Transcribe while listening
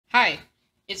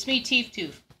It's me,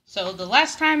 Toof. So the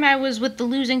last time I was with the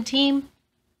losing team,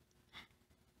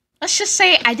 let's just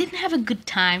say I didn't have a good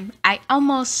time. I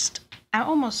almost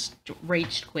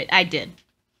rage quit. I did.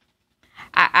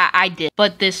 I did.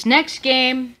 But this next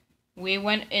game, we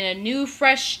went in a new,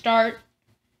 fresh start.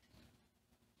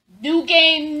 New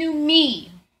game, new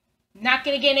me. Not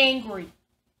gonna get angry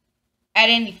at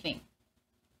anything.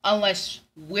 Unless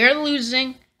we're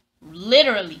losing,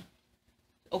 literally.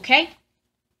 Okay?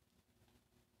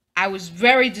 I was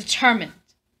very determined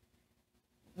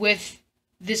with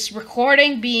this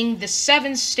recording being the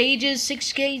 6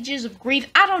 stages of grief.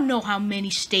 I don't know how many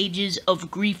stages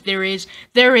of grief there is.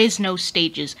 There is no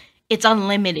stages. It's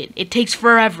unlimited. It takes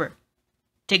forever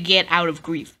to get out of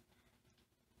grief.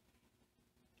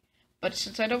 But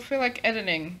since I don't feel like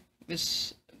editing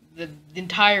the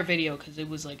entire video, because it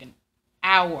was like an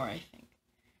hour, I think,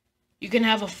 you can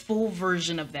have a full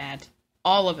version of that.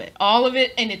 All of it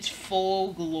in its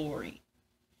full glory.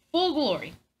 Full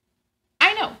glory.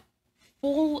 I know.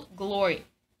 Full glory.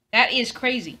 That is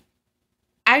crazy.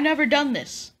 I've never done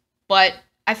this, but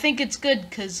I think it's good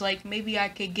because, like, maybe I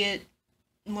could get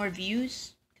more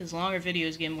views, because longer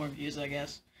videos get more views, I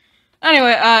guess.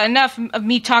 Anyway, enough of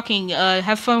me talking.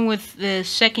 Have fun with the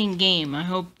second game.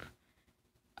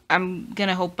 I'm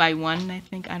gonna hope I won, I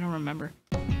think. I don't remember.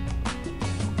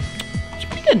 It's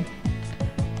pretty good.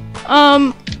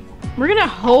 We're gonna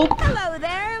hope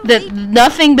that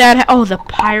nothing bad. Oh, the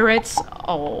pirates.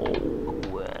 Oh,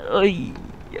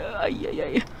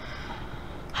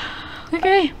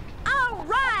 okay.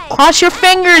 Cross your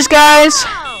fingers, guys.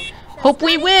 Hope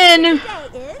we win.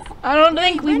 I don't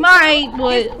think we might,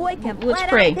 but let's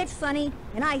pray.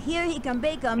 And I hear he can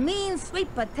bake a mean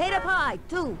sweet potato pie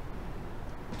too.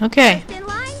 Okay.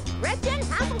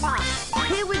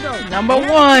 Here we go. Number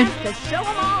 1. To show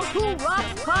them all who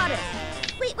rocks hardest.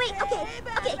 Wait, okay,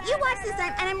 you watch this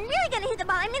time, and I'm really gonna hit the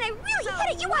ball. I mean, I really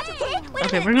hit it. You watch, okay?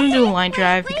 Okay, we're gonna do a line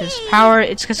drive because power,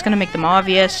 it's just gonna make them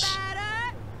obvious.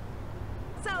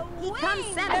 So he comes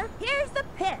center. Here's the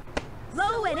pit.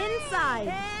 Low and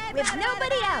inside, with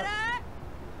nobody out.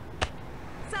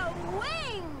 So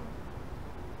wing.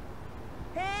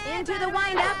 Into the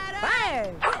windup.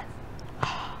 Fire.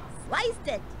 Sliced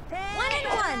it. 1 and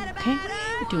 1. Okay,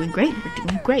 we're doing great. We're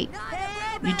doing great.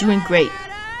 You're doing great.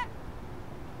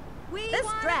 The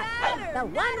strap, the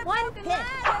 1-1 pit.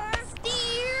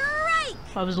 Strike!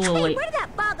 I was a little late. Where did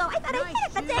that ball go? I thought I hit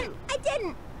it, but then I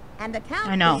didn't. And the count.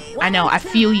 I know. I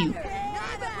feel you.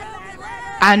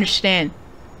 I understand.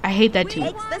 I hate that too.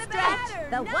 Takes the stretch,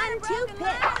 the 1-2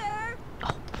 pit.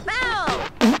 Foul!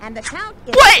 And the count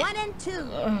is What? 1 and 2.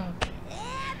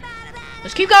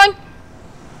 Let's keep going.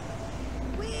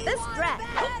 The stretch,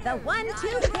 the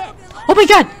 1-2 pit. Oh my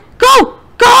God! Go!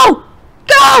 Go!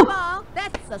 Go! Ball,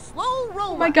 that's a slow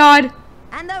roll. Oh my God!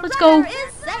 And the Let's go. runner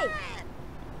is safe.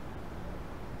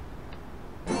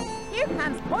 Here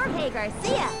comes Jorge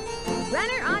Garcia.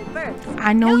 Runner on first.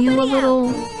 I know you a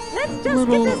little Let's just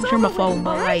get this germaphobe,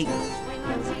 but like,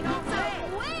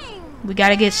 we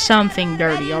gotta get something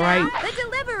dirty, all right? The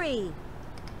delivery.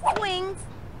 Swings.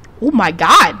 Oh my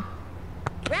God!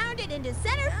 Grounded into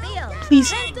center field. Please,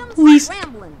 Phantoms please.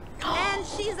 Rambling. And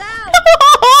she's out.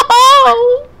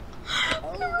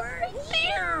 Over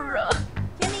here.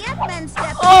 Can the F-men step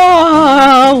in?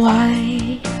 Oh,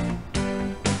 why?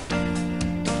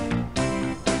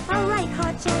 All right,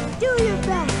 Hotshot, do your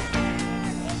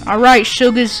best. All right,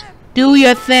 sugars, do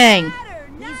your thing.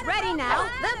 He's ready now.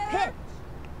 The pitch.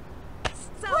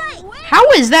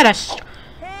 How is that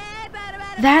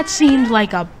that seemed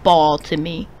like a ball to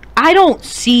me. I don't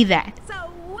see that.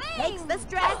 Takes the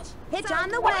stretch. Pitch on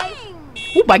the way.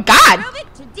 Oh my God! Drove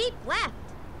it to deep left.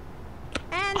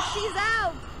 And she's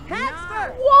out. Heads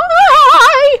first.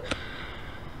 Why?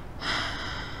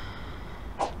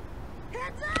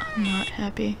 I'm not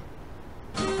happy.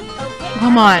 Okay,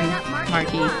 Come on, Marky.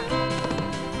 Marky.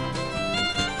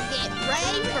 Get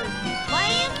ready for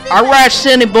playing. All right,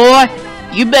 Sonny boy,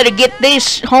 you better get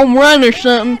this home run or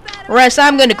something, or else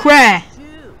I'm gonna cry.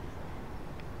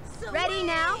 Ready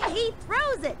now. He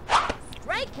throws it.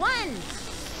 Strike 1.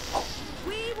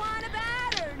 We want a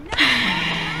batter, not a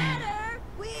batter.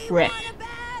 We Rick. want a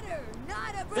batter,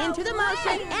 not a into the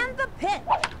motion and the pitch.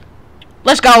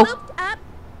 Let's go. Looped up.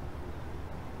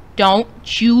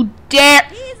 Don't you dare.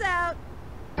 He's out.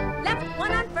 Left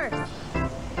 1 on first.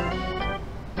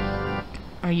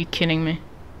 Are you kidding me?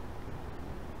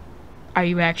 Are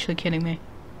you actually kidding me?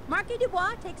 Marky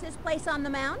Dubois takes his place on the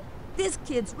mound. This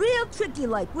kid's real tricky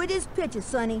like with his pitches,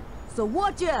 Sonny. So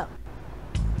watch out.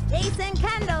 Jason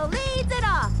Kendall leads it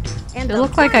off. And They the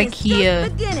look like fun is just IKEA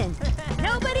beginning.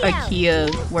 Nobody else.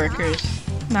 IKEA workers.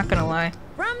 Not gonna lie.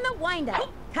 From the windup,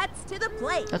 cuts to the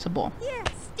plate. That's a ball. Yeah,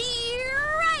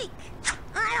 strike.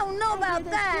 I don't know about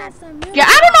that. Yeah,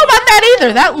 I don't know about that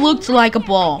either. That looked like a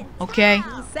ball. Okay.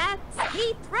 He sets,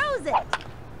 he throws it.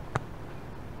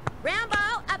 Ground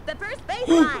ball up the first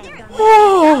baseline.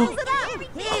 Oh,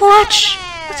 He's clutch.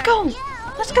 out of there. Let's go.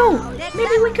 Let's go.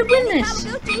 Maybe we could win this.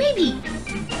 Maybe.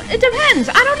 It depends.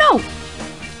 I don't know.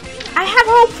 I have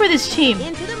hope for this team.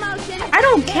 Into the motion. I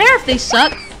don't care if they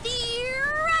suck.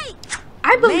 Strike.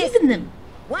 I believe in them.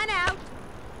 One out.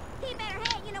 Hey,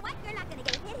 you know what? You're not gonna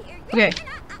get hit here. Okay.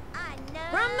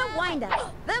 From the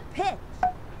windup, the pitch.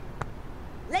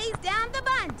 Lays down the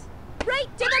bunt. Right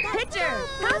to the pitcher.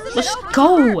 Let's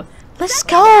go. Let's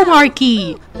go,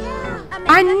 Marky.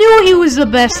 I knew he was the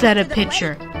best at a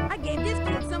pitcher. I gave this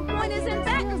kid some pointers in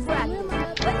batting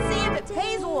practice. Let's see if it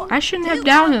pays off. I shouldn't have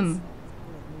doubted him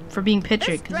for being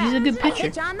pitcher, because he's a good pitcher.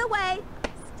 Pitch on the way.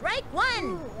 Strike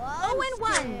one.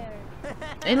 0-1.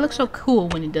 It looks so cool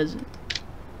when he does it.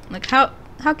 Like how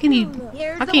can he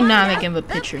not make him a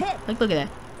pitcher? Like look at that.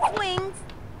 Swings.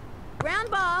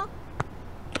 Ground ball.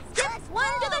 Skips one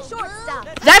to the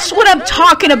shortstop. That's what I'm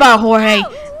talking about, Jorge.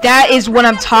 That is what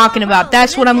I'm talking about.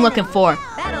 That's what I'm looking for.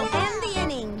 That'll end the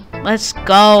inning. Let's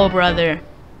go, brother.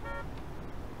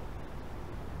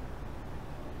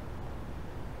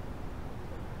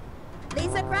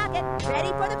 Lisa Crockett, ready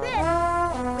for the pitch.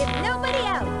 With nobody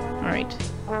out. Alright.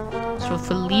 So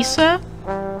for Lisa,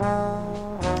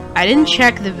 I didn't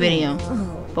check the video,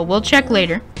 but we'll check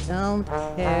later. Don't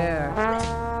care.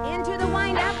 Into the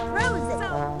windup, throws it.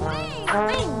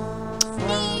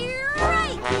 Swing.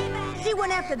 Right. She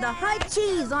went after the high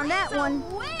cheese on that one.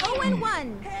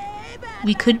 0-1.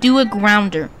 We could do a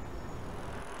grounder,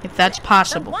 if that's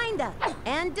possible. Windup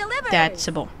and deliver. That's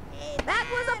a ball. That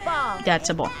was a ball. That's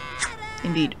a ball.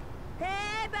 Indeed.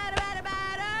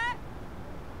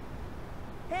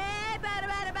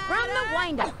 From the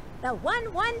windup, the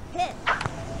 1-1 pitch.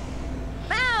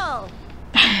 Foul.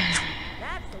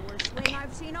 That's the worst swing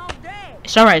I've seen all day.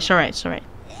 It's alright, it's alright, it's alright.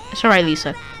 It's alright,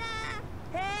 Lisa.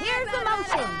 Here's the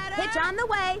motion. Pitch on the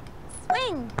way.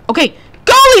 Swing. Okay,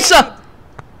 go Lisa!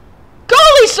 Go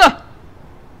Lisa!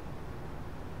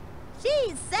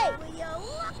 She's safe.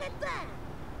 Look at that.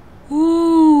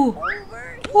 Ooh.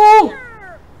 Over Ooh.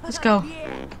 here. Let's go.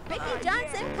 Ricky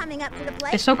Johnson coming up to the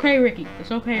plate. It's okay, Ricky.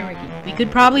 It's okay, Ricky. We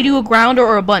could probably do a grounder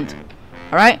or a bunt.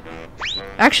 Alright?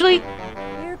 Actually,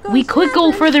 we could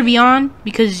go further beyond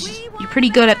because you're pretty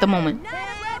good at the moment. Run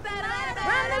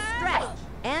the stretch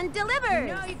and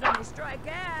delivers. Just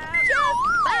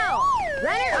foul.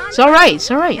 Runner on It's alright, it's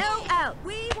alright. no out.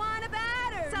 We want a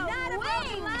batter, so not a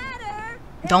ladder.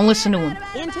 Don't listen to him.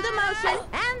 Into the motion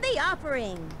and the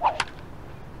offering.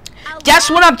 That's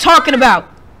what I'm talking about.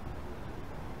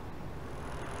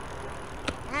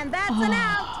 And that's an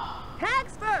out.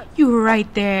 Tags first. You were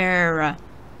right there.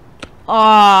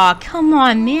 Aw, come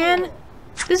on, man.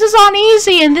 This is on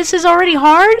easy and this is already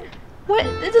hard? What?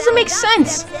 It doesn't make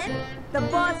sense. The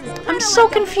boss is I'm so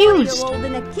confused.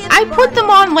 I I put them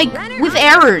on, like, with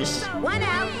errors. One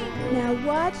out. Now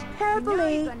watch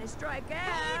carefully.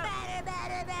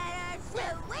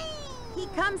 He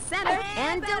comes center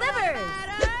and delivers.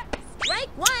 Strike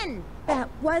one. That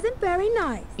wasn't very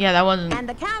nice. Yeah, that wasn't... And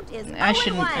the count is I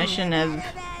shouldn't have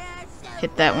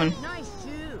hit that one. Nice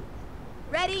shoot.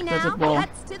 Ready That's a now. ball.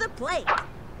 Cuts to the plate.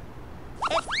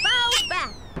 It's fouled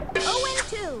back.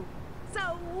 0-2.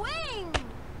 So wing.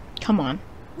 Come on.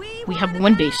 We have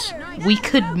one base. We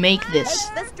could make this.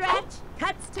 Takes the stretch.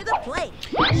 Cuts to the plate.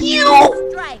 You!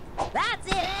 Strike. That's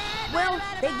it. Well,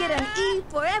 they get an E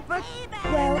for effort.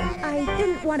 Well, I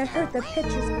didn't want to hurt the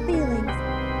pitcher's feelings.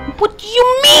 What do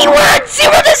you mean we're at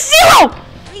 0-0?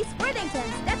 Reese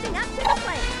Worthington stepping up to the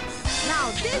plate.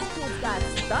 Now this kid's got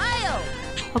style.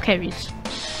 Okay, Reese.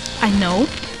 I know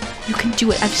you can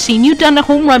do it. I've seen you done a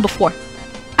home run before.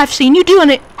 I've seen you doing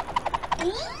it.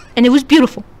 And it was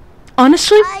beautiful.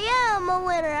 Honestly? I am a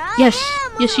winner. Yes.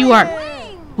 Yes, you are.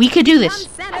 We could do this.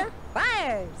 From center,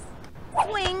 fires.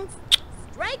 Swings.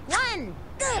 Strike one.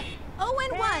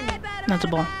 0-1. That's a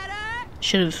ball.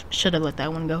 Should have let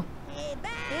that one go.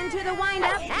 Into the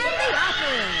windup and the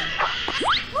offering.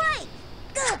 Strike.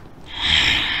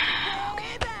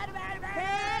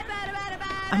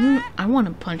 I want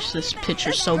to punch this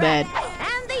pitcher so bad.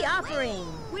 And the offering.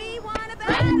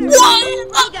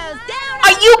 What?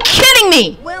 Are you kidding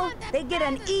me? Well, they get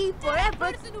an E for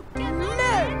effort.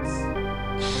 Nerds.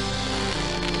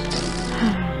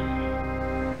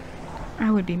 I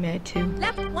would be mad too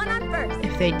Left one on first.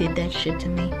 if they did that shit to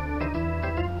me.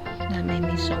 That made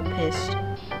me so pissed.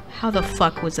 How the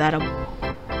fuck was that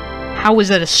how was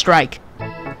that a strike?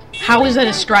 How is that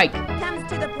a strike? Comes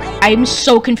to the plate. I'm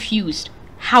so confused.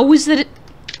 How is that?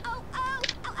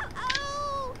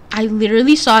 I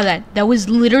literally saw that. That was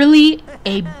literally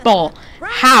a ball.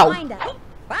 How?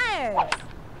 Fires.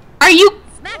 Are you?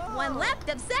 Smack one left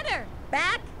of center.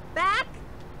 Back.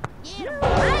 You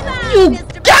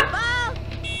Mr. got. Ball.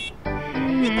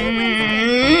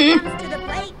 Comes to the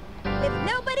plate with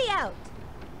nobody out.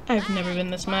 I've never been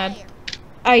this mad.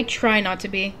 I try not to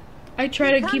be. I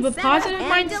try to keep a positive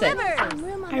mindset.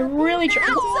 I really try.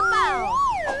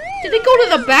 Did they go to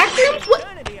the back rooms?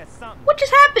 What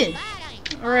just happened?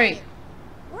 Alright.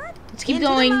 Let's keep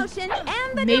going.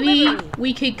 Maybe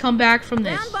we could come back from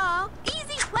this. Oh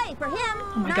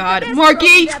my god.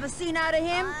 Marky!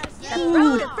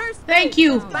 Ooh, thank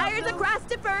you. Marky's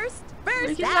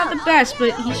not the best,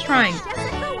 but he's trying.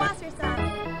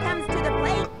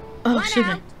 Oh, excuse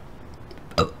me.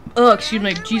 Oh, excuse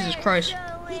me. Jesus Christ.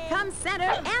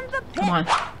 Come on.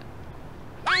 Oh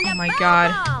my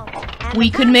god.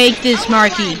 We could make this,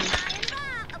 Marky.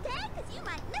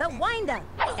 The wind-up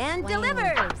and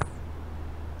delivers.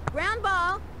 Ground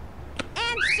ball.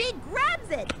 And she grabs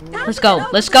it. Let's go.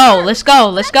 Let's go. Let's go.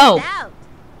 Let's go.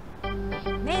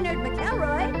 Maynard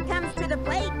McElroy comes to the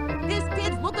plate. This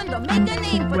kid's looking to make a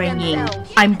name for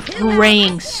themselves. I'm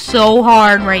praying so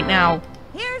hard right now.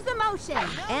 Here's the motion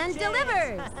and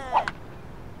delivers.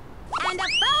 And a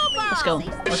foul ball. Let's go.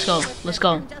 Let's go. Let's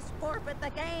go.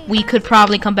 We could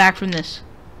probably come back from this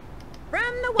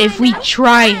if we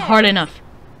try hard enough.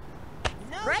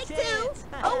 Right 2,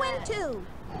 0-2.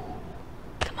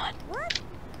 Come on.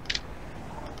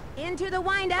 Into the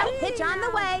wind-up, pitch on the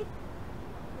way.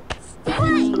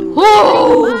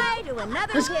 Oh!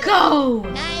 Let's go!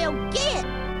 Now get.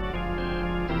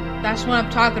 That's what I'm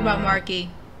talking about, Marky.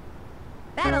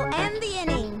 That'll end the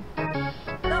inning. The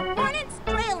Hornets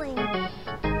trailing.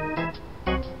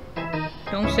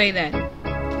 Don't say that.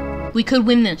 We could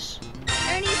win this.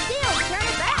 Ernie Steele, turn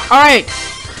it back. Alright,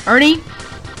 Ernie,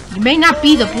 you may not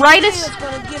be the brightest,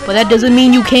 but that doesn't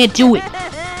mean you can't do it.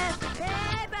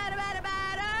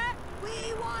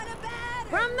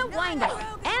 From the wind-up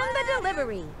and the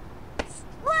delivery.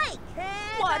 Strike!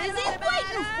 What is he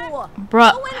waiting for?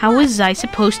 Bruh, how was I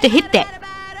supposed to hit that?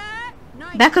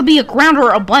 That could be a grounder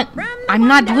or a bunt. I'm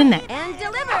not doing that. And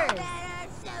delivers.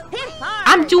 Hit hard.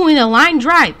 I'm doing a line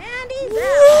drive. And he's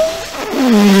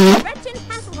out. Gretchen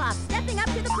Hasselhoff stepping up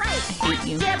to the plate. Hate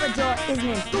you. Jabberjaw is an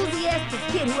enthusiastic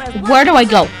kid who has Where do I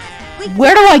go?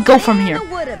 Where do I go from here?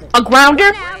 A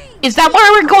grounder? Is that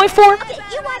what we're going for? Okay,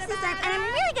 you watch this time, and I'm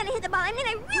really gonna hit the ball. I mean,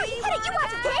 I really hit it. You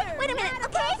watch, okay? Wait a minute,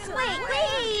 okay?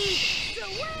 Wait.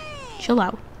 Chill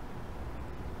out.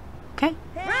 Okay?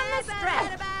 From the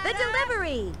stretch, the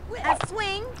delivery, a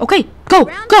swing. Okay, go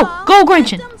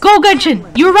Gretchen. Go Gretchen.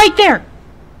 You're right there.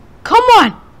 Come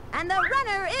on. And the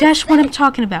runner is That's what I'm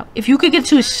talking about. If you could get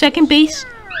to a second base,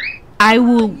 I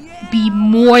will be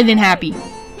more than happy.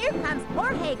 Here comes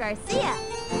Jorge Garcia.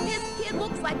 This kid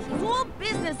looks like he's all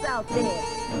business out there.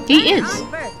 He is.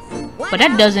 But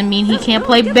that doesn't mean he can't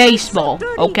play baseball,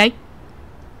 okay?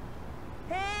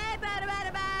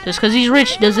 Just because he's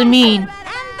rich doesn't mean... And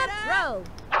the throw.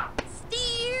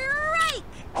 Strike.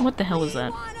 What the hell was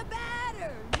that?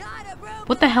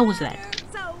 What the hell was that?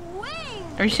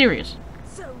 Are you serious?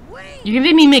 You're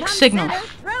giving me mixed signals.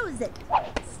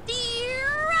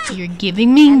 You're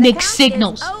giving me mixed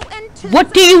signals.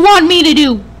 What do you want me to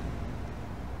do?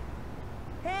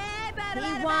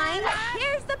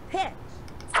 Here's the pitch.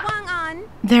 Swung on.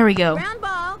 There we go. Ground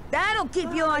ball. That'll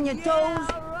keep you on your toes.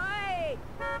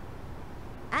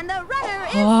 And the runner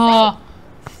is Oh,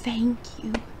 thank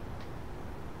you.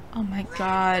 Oh my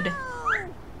god.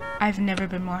 I've never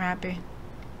been more happy.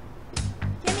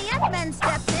 Jimmy Ekman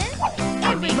steps in.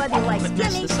 Everybody likes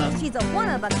Jimmy. She's a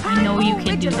one-of-a-kind. I know you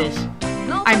can do this.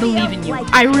 Nobody I believe in else you.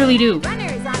 likes I really do.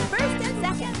 Runners on first and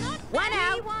second. One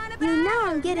out. You know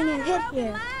I'm getting a hit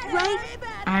here, right?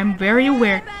 I'm very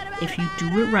aware if you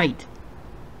do it right.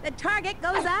 The target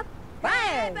goes up.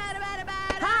 Fires.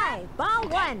 High. Ball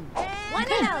 1. 1-0.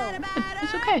 Okay.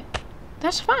 It's okay.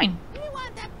 That's fine. He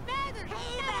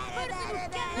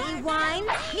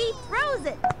winds. He throws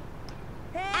it.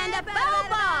 And a foul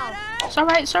ball. It's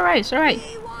alright, it's alright, it's alright.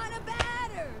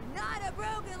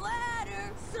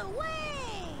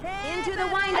 Into the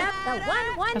windup. The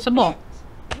 1-1. That's a ball.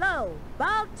 Low.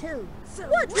 Ball 2.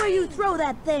 Watch where you throw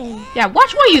that thing. Yeah,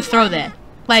 watch where you throw that.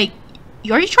 Like,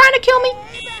 are you trying to kill me?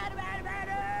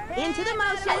 Into the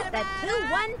motion. The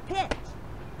 2-1 pitch.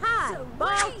 High.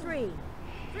 Ball 3.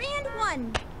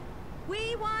 3-1.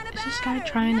 Is this guy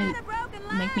trying to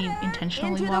make me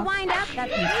intentionally Into the walk? windup. The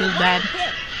He feels bad.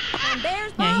 And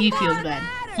there's Yeah, ball he 1. feels bad.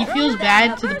 He feels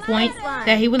bad to the point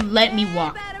that he would let me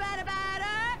walk.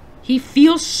 He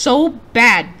feels so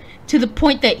bad to the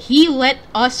point that he let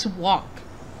us walk.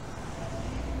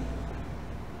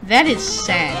 That is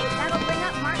sad. That'll bring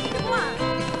up Marky the Block.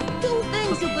 2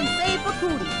 things you can say for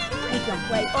Cootie. He can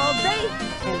play all day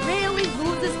and rarely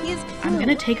loses his cool. I'm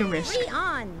gonna take a risk. 3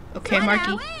 on. Okay,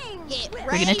 Marky. Get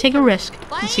We're gonna take a risk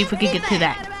and see if we can get through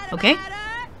that. Okay?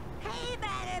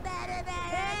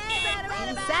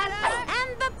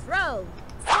 And the throw.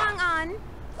 Swung on.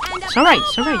 It's alright,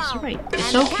 it's alright, it's alright.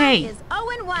 It's okay.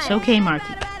 It's okay,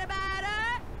 Marky.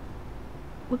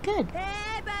 We're good.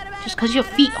 Just because your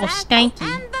feet are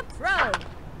stanky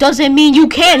doesn't mean you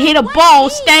can't hit a ball,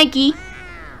 stanky.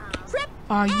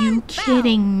 Are you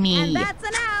kidding me?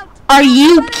 Are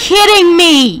you kidding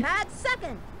me? Pat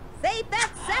second. Save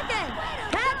that second.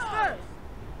 Pat's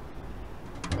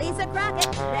first. Lisa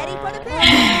Crockett, ready for the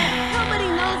pitch. Nobody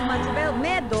knows much about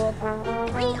Mad Dog.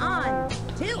 3 on.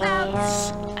 2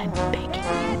 outs. I'm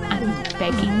begging. I'm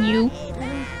begging you.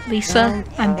 Lisa,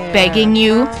 I'm begging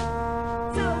you.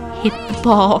 Hit the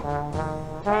ball.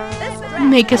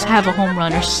 Make us have a home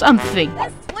run or something.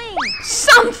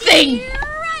 Something!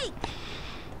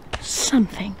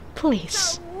 Something,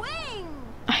 please.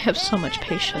 I have so much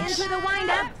patience. Into the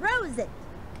windup, throws it.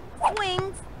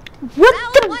 Swings. What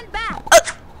the?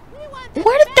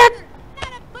 Where did that?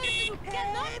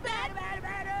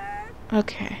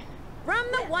 Okay. From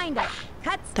the windup,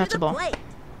 cuts That's to a the ball. plate.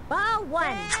 Ball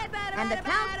 1, and the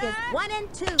count is 1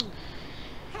 and 2.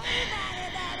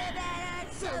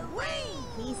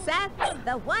 He sets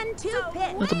the 1-2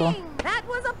 pitch. That's a ball. That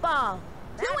was a ball.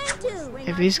 2 and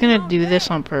 2. If he's gonna do this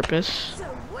on purpose,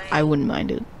 I wouldn't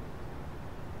mind it.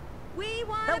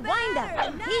 The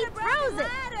windup. He throws it.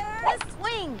 The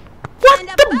swing. What And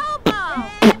a the? ball.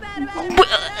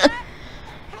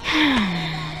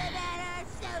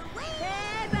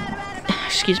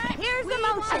 Excuse me. Here's the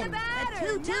motion. A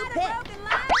 2-2 pitch.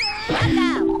 One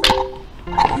out.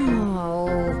 Oh.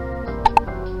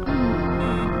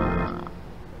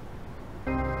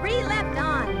 3 left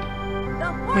on. The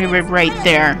We were Hornets right win.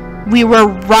 there. We were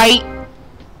right.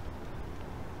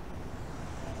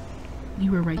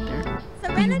 You were right there.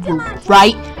 Surrender You to were Monty.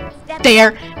 right Step there,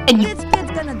 and you. This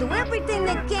kid's gonna do everything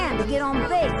they can to get on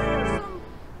base.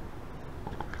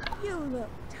 You look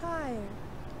tired.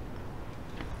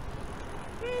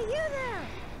 Hey, you there.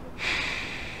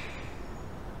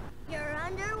 Your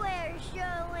underwear's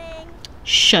showing.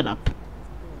 Shut up.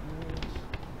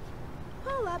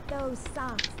 Pull up those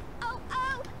socks. Oh.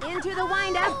 Into the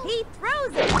windup. He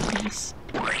throws it. Please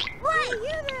What?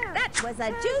 You there. That was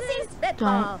a juicy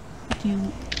spitball. don't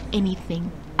do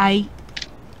anything. I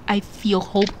feel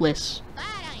hopeless.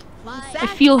 I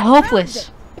feel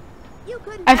hopeless.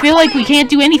 I feel like we can't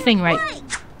do anything right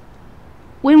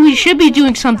when we should be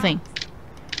doing something.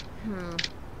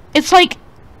 It's like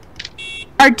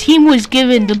our team was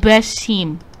given the best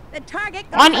team The target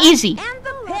on easy, and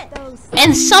the pit.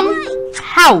 and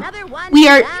somehow we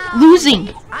are losing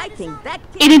I think that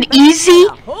in an easy,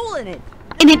 hole in it.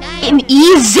 in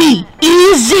easy.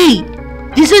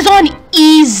 This is on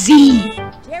easy.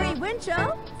 Jerry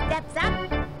Winchell steps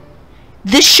up.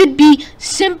 This should be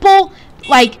simple,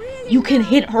 like you can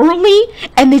hit early,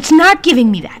 and it's not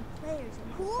giving me that.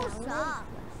 Cool socks.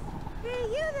 Hey,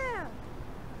 you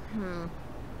there.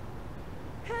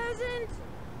 Peasant.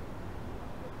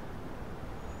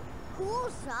 Cool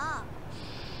socks.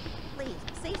 Please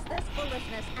cease this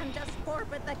foolishness and just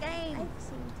forfeit the game. I've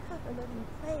seen tougher living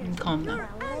players. Calm down. Your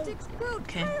antics grew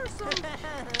Okay. tiresome.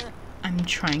 I'm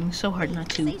trying so hard not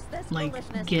to like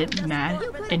get mad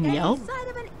and yell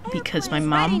because my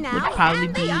mom would probably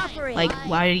be like,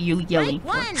 "Why are you yelling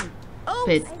for?"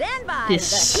 But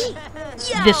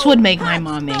this would make my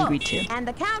mom angry too.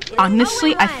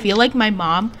 Honestly, I feel like my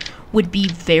mom would be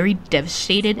very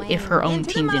devastated if her own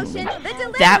team didn't win.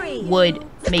 That would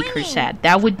make her sad.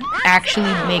 That would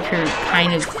actually make her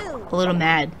kind of a little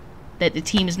mad that the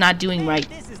team is not doing right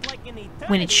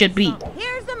when it should be.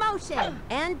 Here's the motion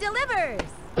and delivers.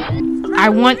 I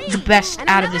want the best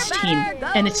out of this team,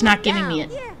 and it's not giving me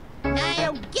it.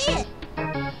 Now get.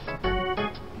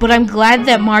 But I'm glad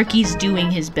that Marky's doing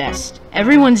his best.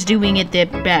 Everyone's doing it their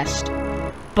best.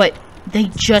 But they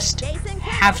just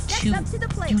have to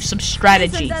do some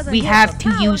strategy. We have to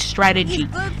use strategy.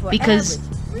 Because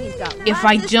if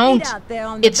I don't,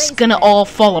 it's gonna all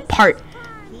fall apart.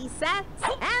 He sets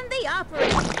and the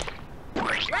offering.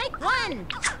 Strike 1.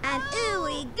 An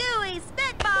ooey gooey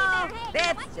spitball.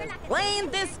 That's just plain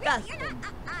disgusting.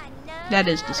 That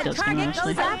is disgusting,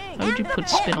 honestly. Why would you put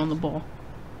spit on the ball?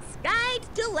 Skied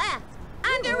to left.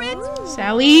 Under it.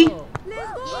 Sally?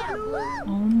 Oh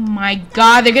my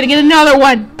god, they're gonna get another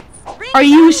one! Are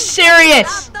you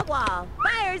serious? Off the wall.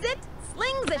 Fires fires it,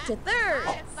 slings it to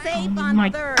third. Safe Oh on my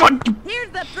third. God. Here's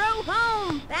the throw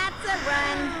home. That's a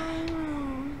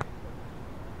run.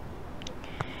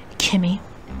 Kimmy,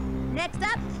 Next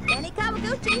up, Danny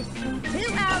Kawaguchi.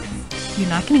 2 outs. you're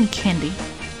not getting candy.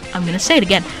 I'm gonna say it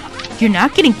again. You're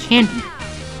not getting candy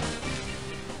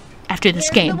after this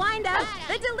Here's game the windup,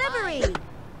 the delivery.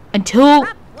 until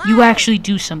you actually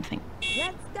do something.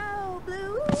 Let's go,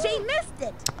 Blue. She missed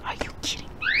it. Are you kidding?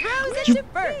 Throws it You- to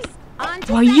first. On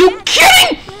to Are you second.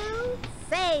 kidding? Blue,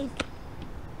 safe.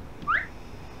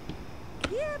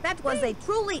 Yeah, that was a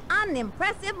truly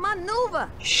unimpressive maneuver.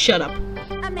 Shut up.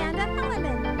 Amanda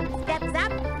Hellerman steps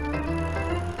up.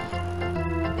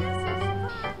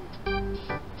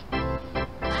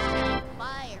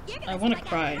 I want to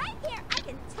cry. Right here, I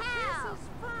can tell.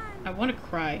 I want to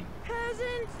cry.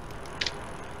 Peasant.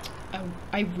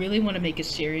 I really want to make a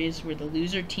series where the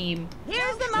loser team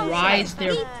Here's the motion. tries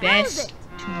their He throws best it.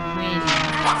 to win.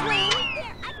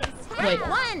 Swing. Wait.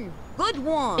 One. Good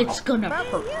one. It's gonna But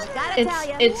hurt. gotta tell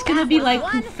ya, It's gonna that be was like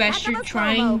one Professor heck of a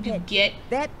trying promo to pitch. get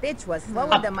That pitch was slower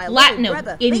a than my little platinum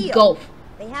brother in Theo. golf.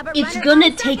 They have a It's runner gonna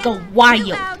on take a second. 2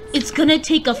 while. outs. It's gonna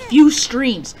take a few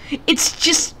streams. It's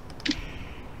just...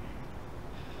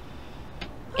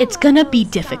 It's gonna be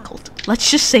difficult. Let's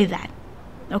just say that.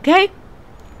 Okay?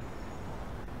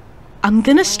 I'm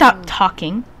gonna stop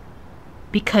talking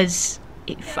because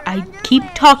if I keep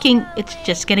talking, it's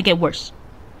just gonna get worse.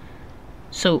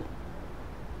 So,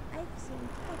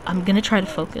 I'm gonna try to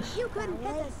focus. You couldn't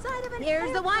get the side of an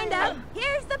Here's the windup.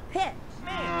 Here's the pitch.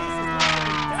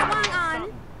 Swung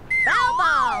on. Foul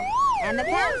ball. And the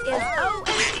count is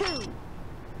 0-2.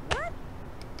 What?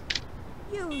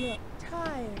 You look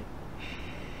tired.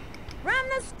 From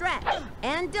the stretch.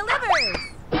 And delivers.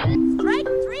 Strike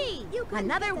 3.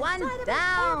 Another one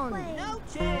down. No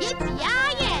chance. It's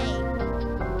Yaye.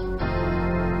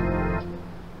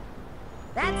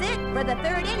 That's it for the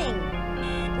 3rd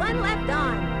inning. 1 left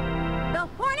on. The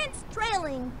Hornets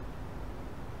trailing.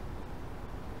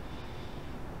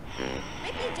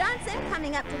 Ricky Johnson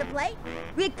coming up to the plate.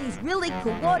 Ricky's really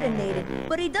coordinated,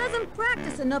 but he doesn't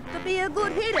practice enough to be a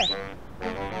good hitter.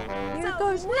 Here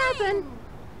goes nothing.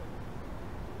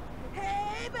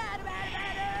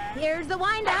 Here's the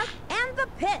windup and the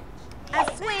pitch. A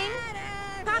swing.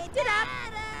 Popped it up.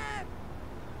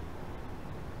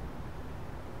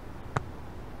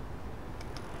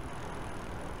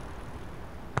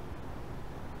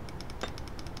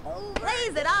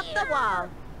 Plays it off the wall.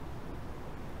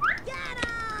 Get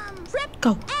him! Trip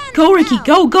Go. and Go, Ricky. out.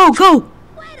 Go, go, go.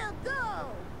 Way to go!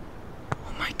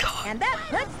 Oh my god. And that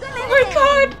puts them in Oh my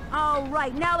there. god. All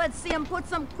right, now let's see him put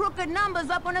some crooked numbers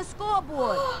up on a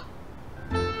scoreboard.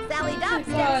 Sally Dobbs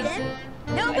God. steps in.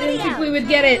 I Nobody didn't think out. we would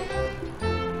get it.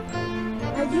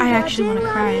 I actually want to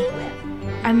cry.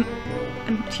 I'm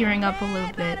tearing up a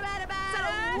little bit.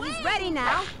 So he's ready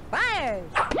now. Fires.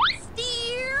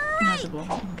 Steer right. Miserable.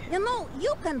 Okay. You know,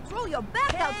 you can throw your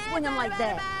back out swinging like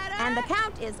that. And the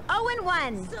count is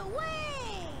 0-1.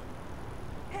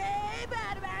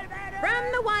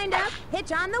 From the windup,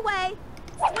 pitch on the way.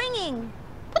 Swinging.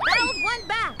 Fouls one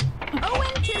back.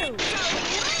 0-2.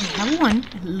 We have one.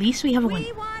 At least we have a win.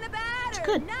 We want a batter, It's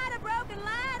good. not a broken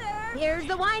ladder. Here's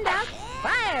the windup.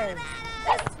 Fires.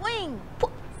 The swing.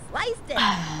 Sliced it.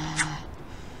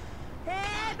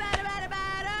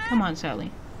 Come on,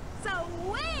 Sally.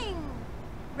 Swing.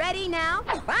 Ready now.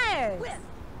 Fires.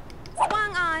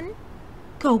 Swung on.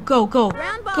 Go, go, go.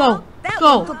 Ground ball. Go, That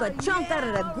go. one took a chunk out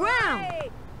of the ground.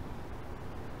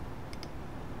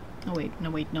 No, wait, no,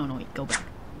 wait, no, wait. Go back.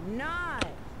 Nice.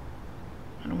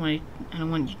 I don't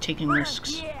want you taking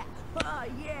risks. Yeah.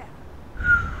 Yeah.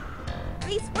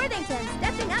 Reese Worthington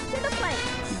stepping up to the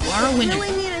plate. You are a winner.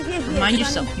 Really need a hit here, Remind Sonny.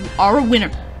 yourself, you are a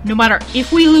winner. No matter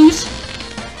if we lose,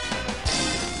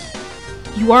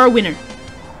 you are a winner.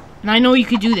 And I know you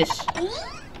can do this.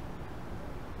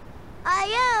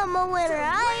 I am a winner.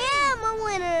 I am a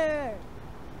winner.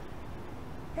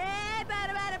 Hey,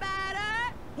 batter, batter,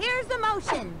 batter. Here's the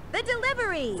motion. The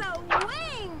delivery.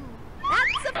 Swing.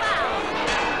 That's a foul.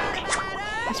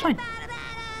 That's fine.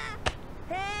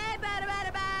 Hey, batter,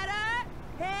 batter, batter.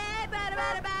 Hey, batter,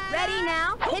 batter, batter. Ready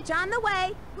now. Pitch on the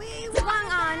way.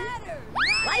 Swung on.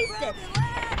 Sliced it.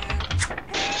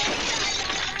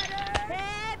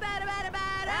 Hey, batter, batter,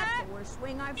 batter. That's the worst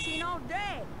swing I've seen all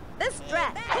day. The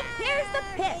stretch. Here's the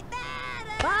pitch.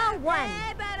 Ball 1.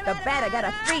 The batter got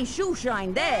a free shoe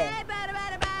shine there.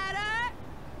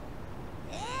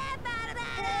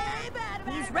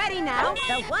 He's ready now.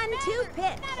 The 1-2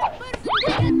 pitch.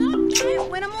 Can't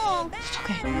win them all.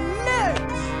 Okay.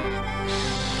 Nerds.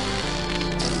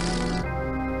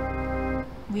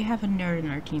 We have a nerd in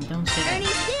our team. Don't say Ernie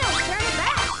that. Steele, turn it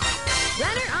back.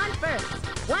 Runner on first.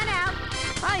 1 out.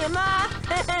 Hiya, Ma.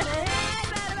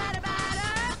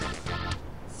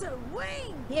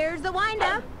 Swing. Here's the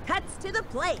windup. Cuts to the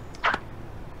plate.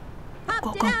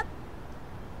 Popped it up.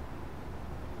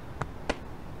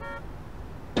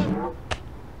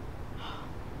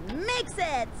 Makes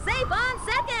it. Safe on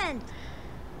second.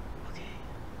 Okay.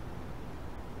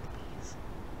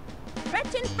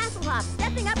 Gretchen Hasselhoff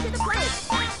stepping up to the plate.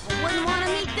 I wouldn't want to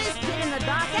meet this kid in the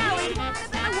dark alley.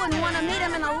 I wouldn't want to meet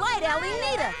him in the light alley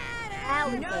neither.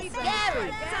 Alleys are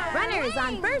scary. Runner is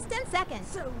on first and second.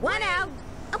 1 out.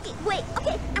 Okay, wait,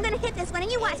 okay, I'm gonna hit this one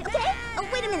and you watch, okay? Oh,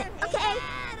 wait a minute, okay?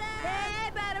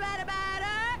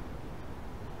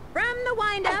 From the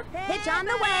windup, pitch on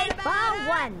the way, ball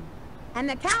 1. And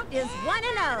the count is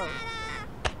 1-0.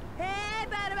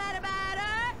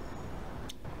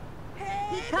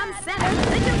 He comes center,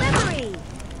 the delivery.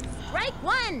 Strike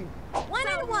 1.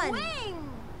 1-1.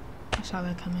 I saw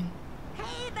that coming.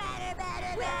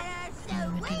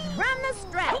 From the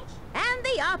stretch, and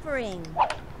the offering.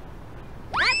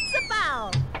 That's a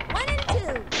foul. 1 and 2. You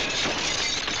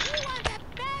want a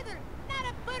batter, not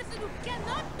a person who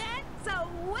cannot bat. So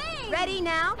wing. Ready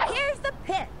now? Here's the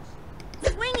pitch.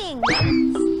 Swinging.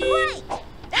 Strike.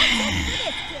 That's it for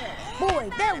this kid. Boy,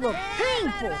 that looked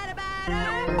painful.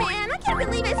 Man, I can't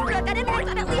believe I struck at him. I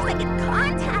thought at least I could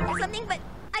contact or something, but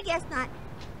I guess not.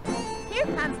 Here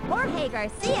comes Jorge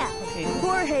Garcia. Okay.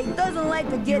 Jorge doesn't like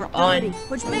to get dirty,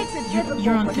 which makes it difficult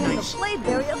you're on for him to ice. play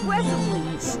very aggressively.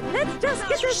 Let's just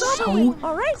get this over So with,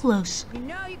 all right? close. You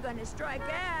know you're gonna strike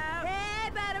out.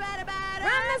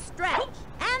 From the stretch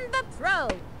and the throw.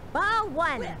 Ball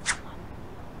 1.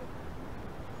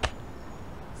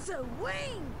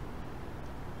 Swing.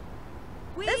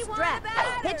 The stretch.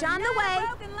 Pitch on the way.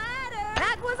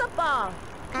 That was a ball.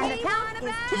 And the count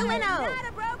is 2-0.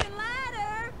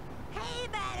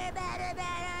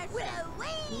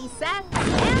 He sat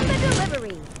and the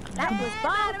delivery. That was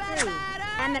ball 3.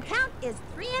 And the count is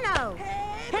 3-0.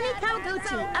 Penny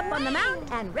Kawaguchi up on the mound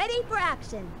and ready for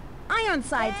action.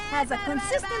 Ironsides has a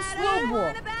consistent slow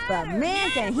ball, but man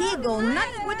can he go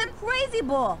nuts with a crazy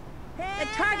ball. The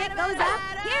target goes up.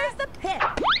 Here's the pitch.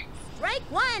 Strike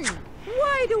 1.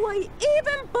 Why do I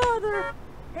even bother?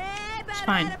 It's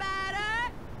fine.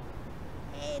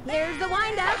 Here's the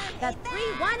windup. The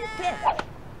 3-1 pitch.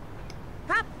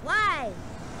 Top fly.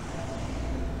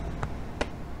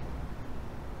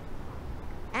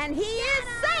 And he is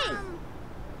safe.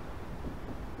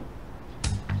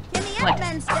 Jimmy What?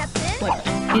 Edmonds steps in.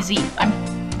 What? Busy. I'm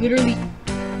literally.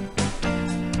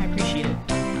 I appreciate it.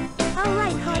 All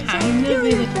right, Hudson. Kind Do of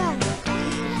your it. best.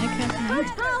 Okay.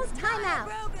 Coach calls timeout.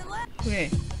 Okay.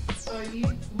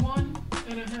 Eat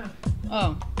 1.5.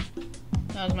 Oh.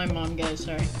 That was my mom, guys.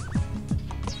 Sorry.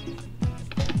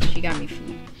 She got me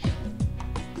food.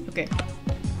 Okay.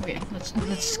 Okay.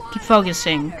 Let's keep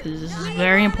focusing because this is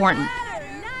very important.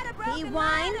 He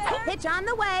winds. Pitch on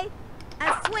the way.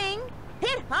 A swing.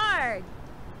 Hit hard.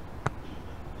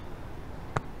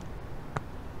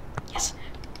 Yes.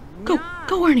 Go,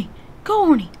 Ernie.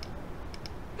 Go, Ernie.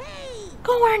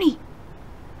 Go, Ernie.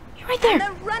 You're right there.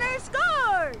 The runner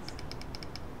scores.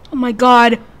 Oh my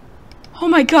God. Oh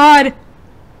my God.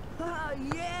 Oh,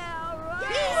 yeah, all right.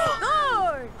 He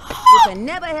scored. You can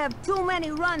never have too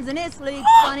many runs in this league,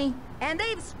 Sonny. And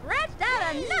they've stretched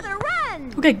out another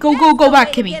run. Okay, go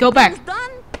back, Kimmy. Go back.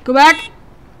 Go back.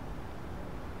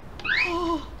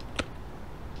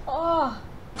 Oh.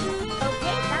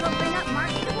 Okay, that'll bring up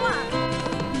Marky to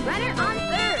 1. Runner on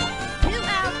third. 2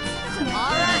 outs.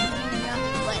 All right.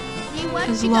 Let's see what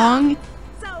As you long got.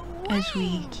 So as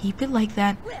we keep it like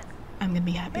that, I'm gonna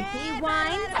be happy. he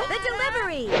winds. The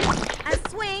delivery. A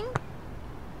swing.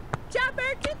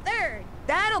 Chopper to third.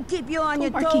 That'll keep you on Go,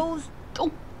 your Marky. toes.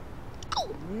 Go.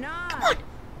 Nice. Come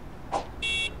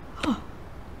on.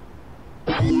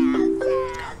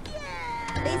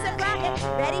 Lisa Crockett,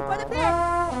 ready for the pitch.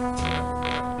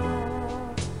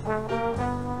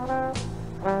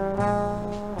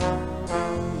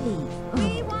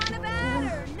 We want a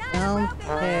batter, not Don't a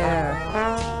broken care.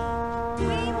 ladder. We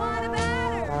want a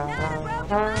batter, not a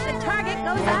broken ladder. The target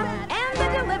goes up and the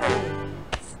delivery.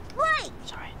 Strike.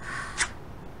 Sorry.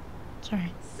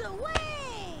 Sorry.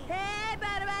 Swing! Hey,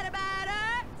 batter, batter,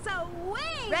 batter!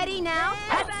 Swing! Ready now,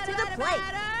 cuts to the plate.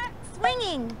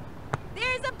 Swinging.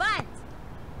 There's a bunt.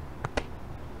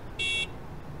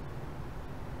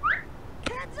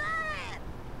 That's it!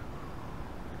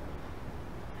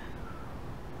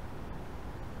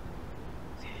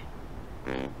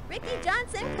 Ricky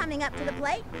Johnson coming up to the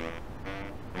plate.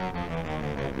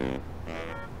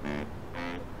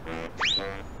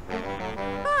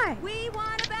 We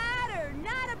want a batter,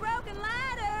 not a broken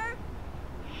ladder.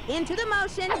 Into the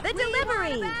motion, the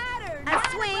delivery. A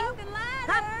swing,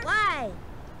 cut fly.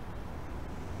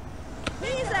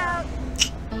 He's out.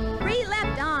 3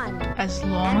 left on. As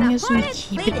long as we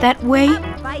keep it that way,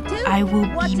 I will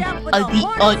be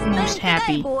the utmost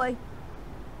happy.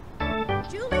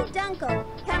 Julie Dunkel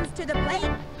comes to the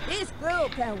plate. This girl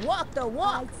can walk the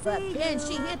walk, but can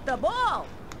she hit the ball?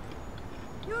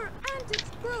 Your antics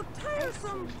grow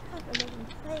tiresome.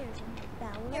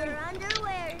 Your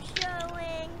underwear's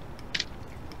showing.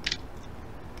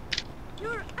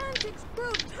 Your antics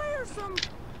grow tiresome.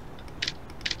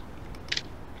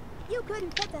 You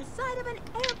couldn't hit the side of an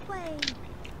airplane.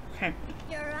 Okay.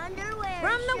 Your underwear.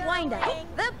 From the windup,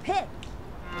 the pitch.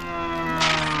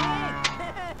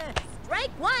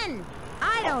 Strike 1.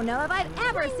 I don't know if I've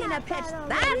ever seen a pitch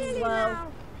that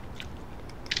slow.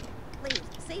 Please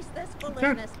cease this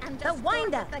foolishness and the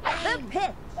windup, the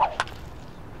pitch.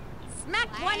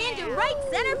 Smacked one into right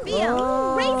center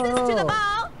field. Races to the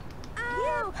ball.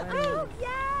 Oh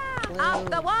yeah. Off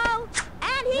the wall.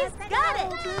 And he's got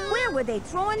it! Where were they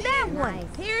throwing that one?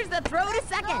 Here's the throw to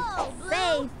second.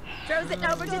 Save. Throws it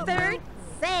over to third.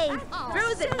 Save.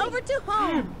 Throws it over to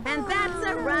home. And that's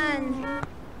a run.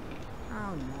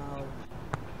 Oh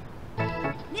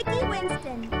no. Nikki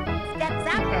Winston steps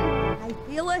up. I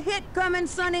feel a hit coming,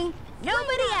 Sonny.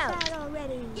 Nobody out.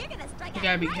 You're gonna strike We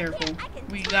gotta be careful.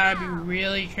 We gotta be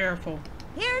really careful.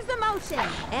 Here's the motion.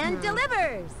 And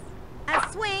delivers.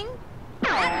 A swing.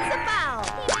 That's a foul.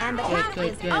 And the count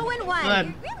is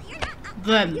 0-1.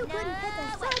 Good. You couldn't hit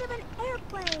the side of an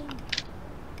airplane.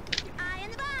 Eye in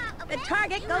the ball. The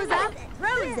target goes up,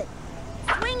 throws it.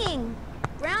 Swinging.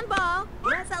 Ground ball.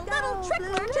 That's a little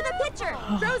trickler to the pitcher.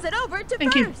 Throws it over to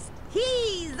Thank first. you.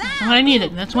 He's out. That's what I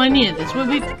needed. That's what I needed. That's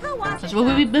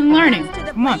what we've been learning.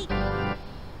 Come on.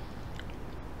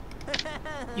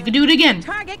 You can do it again.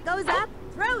 Target goes up,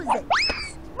 throws it.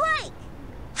 Strike.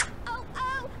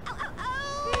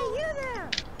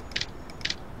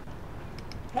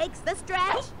 Takes the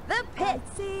stretch, the pitch.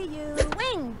 See you.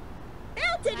 Swing.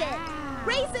 Belted it.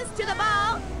 Races to the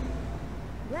ball.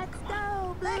 Let's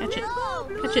go, Blue. Catch it.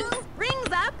 Blue. Catch it.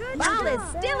 Springs up. Ball is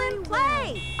still in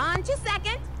play. On to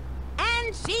second.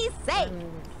 And she's safe.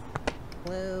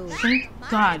 Blue. Thank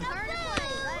God.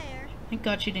 Thank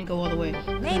God she didn't go all the way.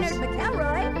 Maynard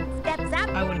McElroy steps up.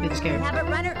 I would have been We scared. have a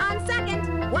runner on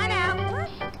second. 1 out.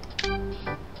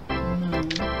 No.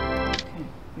 Okay.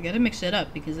 We gotta mix it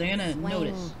up because they're gonna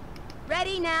notice.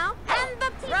 Ready now. And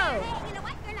the throw. Hey, you know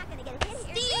what? You're not gonna get a hit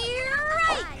here. Steer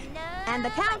right. And the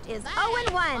count is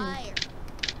 0-1.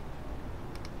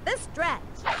 The stretch.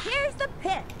 Here's the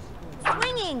pitch.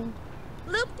 Swinging.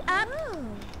 Looped up.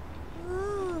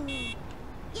 And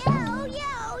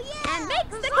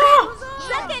makes the catch.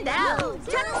 Second out.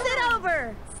 Turns it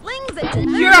over. Slings it to third.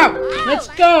 You're out. Let's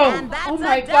go. And that's Oh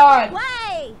my a double God.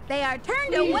 play. They are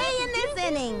turned away in this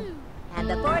inning. And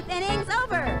the 4th inning's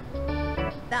over.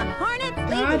 The Hornets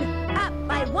lead up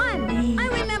by 1. I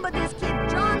remember this kid,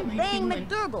 John Bang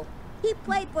McDougall. He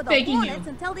played for the Hornets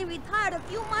until he retired a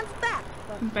few months back.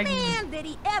 But man, did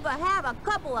he ever have a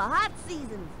couple of hot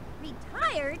seasons.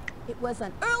 Retired? It was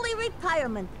an early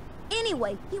retirement.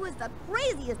 Anyway, he was the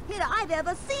craziest hitter I've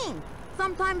ever seen.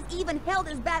 Sometimes even held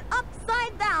his bat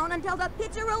upside down until the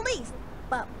pitcher released.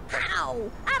 But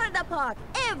pow! Out of the park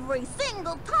every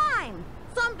single time.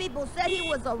 Some people said he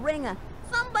was a ringer.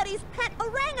 Somebody's pet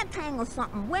orangutan or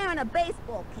something wearing a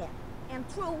baseball cap. And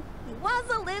true, he was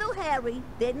a little hairy,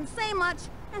 didn't say much,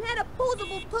 and had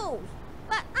opposable toes.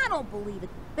 But I don't believe it.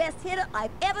 Best hitter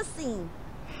I've ever seen.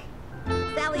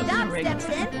 Sally Dodd steps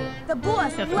in. The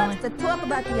boss loves to talk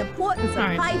about the importance of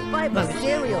high-fiber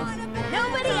cereals.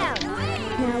 Nobody else.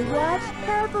 Now watch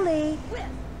carefully.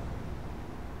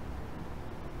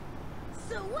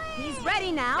 He's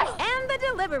ready now, and the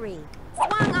delivery.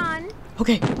 Swung on.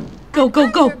 Okay. Go, go,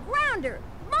 go. Grounder.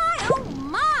 My, oh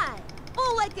my.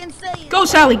 All I can say is... Go,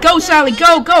 Sally. Go, Sally.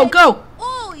 Go, go, go.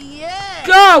 Oh, yeah.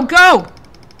 Go, go.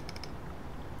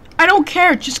 I don't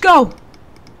care. Just go.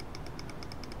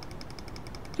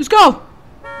 Just go.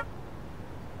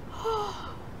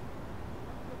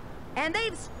 And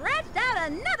they've scratched out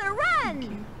another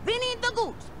run. Vinny the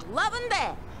Goose, loving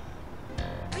that.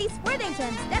 Reese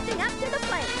Worthington stepping up to the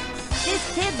plate.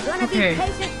 This kid's gonna be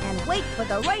patient and wait for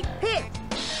the right pitch.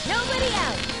 Nobody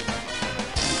out.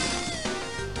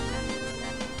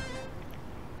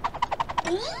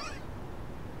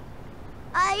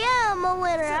 I am a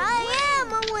winner. I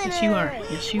am a winner. Yes, you are.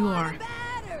 Yes, you are.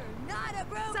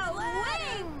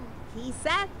 He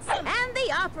sets and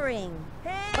the offering.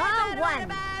 Ball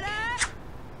 1.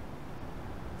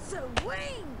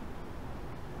 Swing.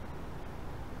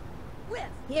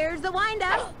 Here's the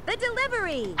wind-up, the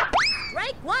delivery.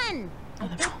 Strike one. I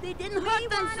hope they didn't hurt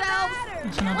themselves.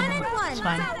 That's another One and one. one. It's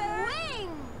fine. Swing.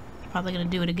 Probably gonna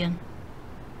do it again.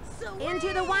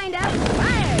 Into the wind-up,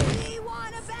 fire.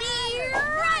 Steer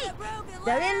right.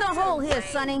 They're in the hole here,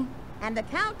 Sonny. And the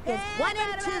count is 1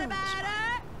 and 2.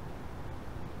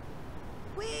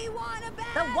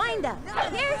 The wind-up.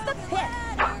 Here's the pitch.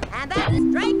 And that's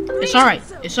strike 3. It's alright.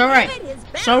 It's alright.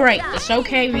 It's alright. It's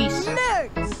okay, Reese.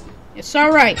 It's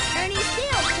alright. Ernie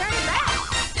Steele, turn it back.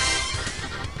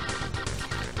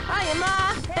 Hiya,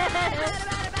 Ma.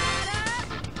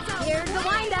 Here's the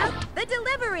wind-up, the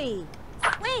delivery.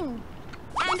 Swing.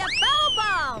 And a foul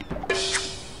ball.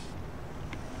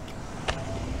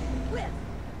 Whip.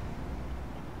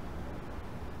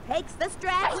 Takes the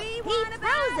stretch. He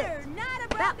throws it.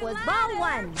 That was ball 1.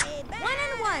 1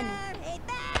 and 1.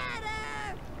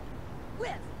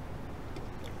 Whip.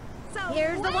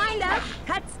 Here's the wind-up.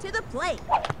 Cuts to the plate.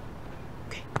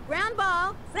 Ground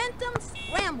ball. Sent him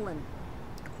scrambling.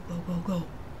 Go, go, go.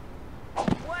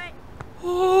 What?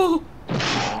 Oh!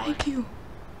 Thank you.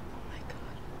 Oh my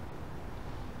God.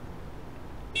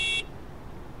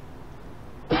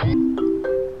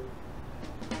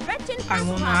 I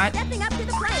will not Stepping up to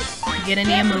the plate. get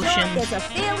any emotion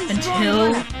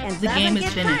until the game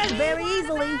is finished. Very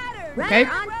easily. Okay?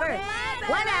 On first.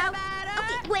 1 out.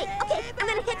 Okay, wait, okay, I'm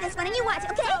gonna hit this one and you watch,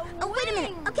 okay? Oh, wait a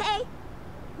minute, okay?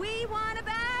 We want a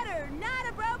batter, not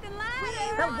a broken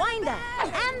ladder. The wind-up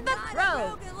and the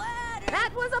throw.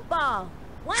 That was a ball.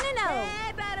 1 and 0.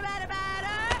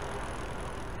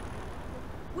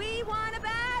 We want a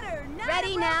batter, not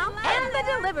Ready a now? broken ladder. And the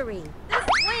delivery. The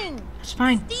swing. That's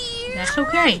fine. That's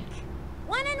okay.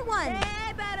 1 and 1.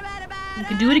 You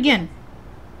can do it again.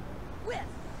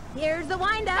 Here's the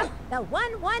wind-up, the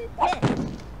 1-1 pitch.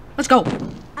 Let's go.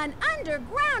 An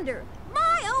undergrounder.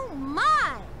 My, oh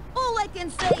my. All I can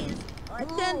say is, I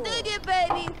can dig it,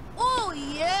 baby. Oh,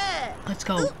 yeah. Let's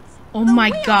go. Oops, Oh the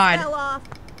my wheel God. fell off.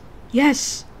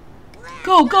 Yes.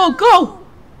 Go, go, go.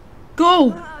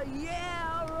 Go. Oh,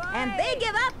 yeah, all right. And they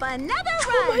give up another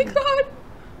run. Oh my God.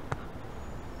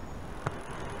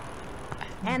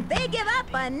 And they give up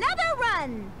another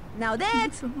run. Now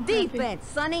that's so happy. defense,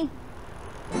 Sonny.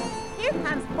 Here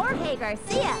comes Jorge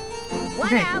Garcia. 1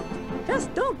 Okay. out.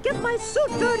 Just don't get my suit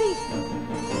dirty.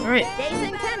 All right.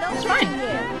 Jason Kendall It's pitching fine.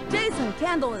 here. Jason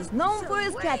Kendall is known for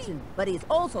his catching, but he's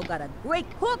also got a great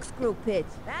corkscrew pitch.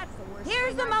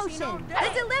 Here's the motion, the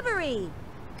delivery.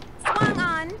 Swung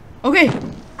on. Okay.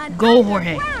 An Go,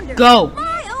 Jorge. undergrounder. Go.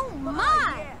 My, oh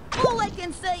my. All I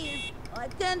can say is, I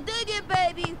can dig it,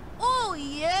 baby. Oh,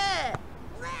 yeah.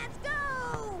 Let's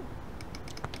go.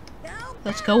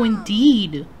 Let's go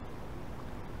indeed.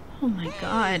 Oh my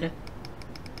God.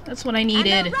 That's what I And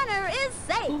needed. the runner is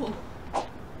safe. Ooh.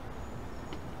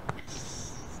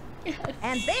 Yes.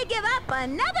 And they give up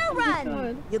another run.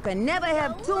 God. You can never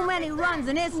have too many runs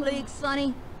in this league,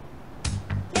 Sonny.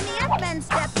 Jimmy Edmonds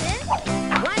steps in.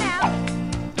 1 out.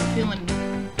 I'm feeling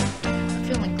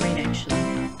great actually.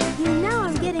 You know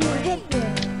I'm getting a hit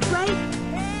here, right?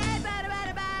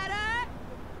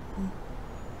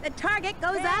 The target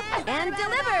goes up and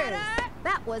delivers.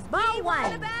 That was ball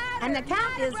 1. And the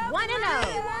count is 1 and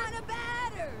 0.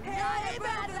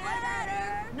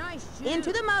 Nice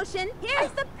Into the motion.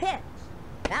 Here's the pitch.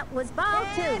 That was ball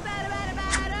 2.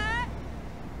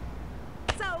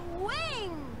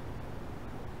 Swing.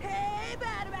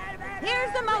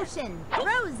 Here's the motion.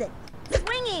 Throws it.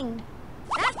 Swinging.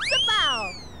 That's the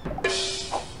foul.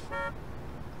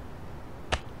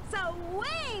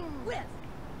 Swing.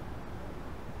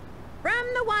 From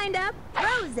the windup,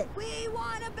 throws it. We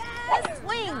want a batter,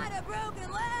 swing. Not a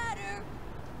broken ladder.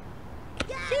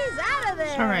 She's out of there.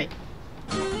 It's all right.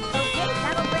 Okay,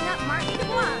 that'll bring up Marty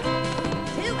DeBlanc.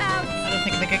 2 outs. I don't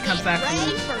think they can come back from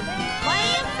Ready this. for I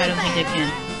don't think they can.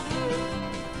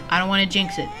 I don't want to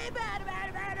jinx it.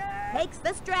 Takes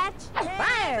the stretch,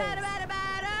 fires.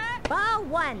 Ball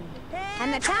 1,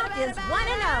 and the count is 1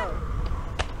 and 0.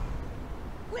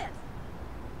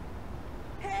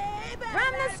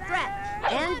 From the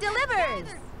stretch, and delivers.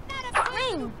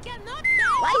 Swing.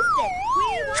 Sliced it.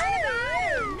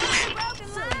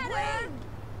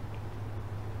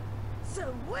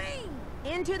 Swing.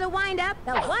 Into the windup,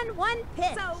 the 1-1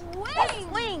 pitch.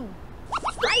 Swing.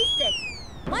 Sliced it.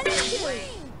 1 and 2.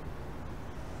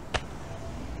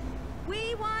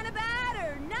 We want a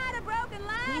batter, not a broken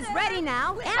ladder. He's ready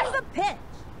now, and the pitch.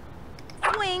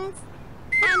 Swings,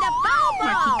 and a foul ball.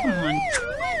 Marky, come on.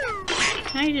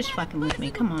 Now you're just fucking with me.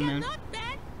 Come on, man.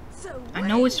 I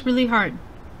know it's really hard.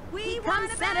 We come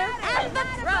center, and the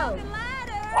throw.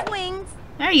 Swings,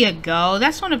 There you go.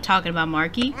 That's what I'm talking about,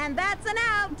 Marky. And that's an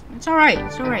out. It's alright.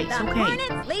 It's alright. It's The okay.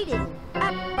 Hornets leading,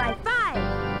 up by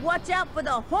 5. Watch out for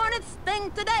the Hornets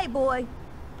thing today, boy.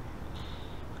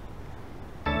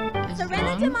 As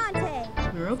Surrender to long Monte.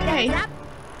 as we're okay. Steps up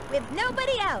with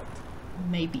nobody out.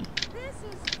 Maybe. This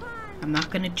is fun. I'm not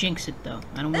gonna jinx it though.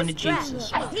 I don't want to jinx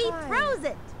this. He throws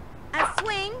it. A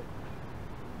swing.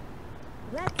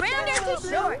 Grounder to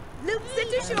short. Loops it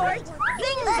to short.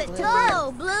 Sings it to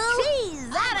first. Blue. She's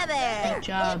out of there. Good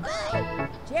job.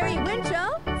 Jerry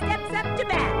Winchell steps up to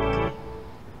bat.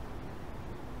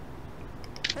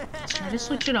 Try to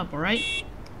switch it up, alright?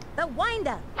 The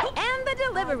windup and the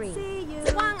delivery.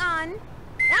 Swung on.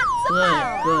 That's a Good,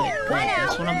 foul. good, good. One out.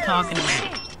 That's what I'm talking about.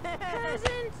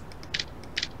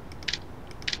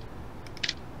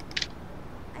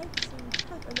 I've seen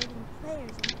tougher looking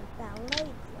players in the ballet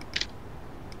club.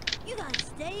 You got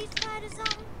stage fright or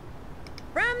something?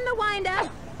 From the windup,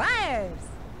 fires.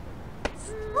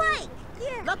 Strike!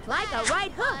 Looks like a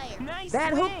right hook.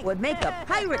 That hook would make a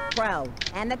pirate crowd.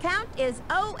 And the count is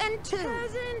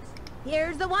 0-2.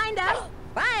 Here's the windup.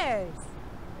 Fires.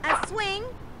 A swing.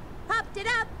 Popped it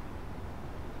up.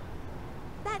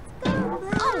 Let's go, Blue.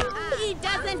 Oh, he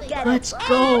doesn't get Let's it.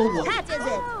 go. And catches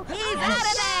it. He's out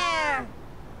of there.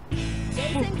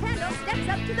 Jason Kendall steps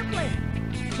up to the plate.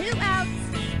 2 outs.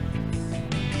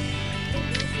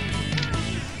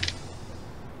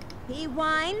 He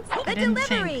winds the didn't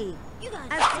delivery. You got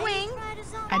A stage swing. fright or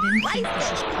something? I didn't think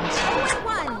this was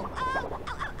possible,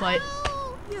 0-1. but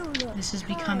You look this is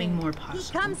becoming more He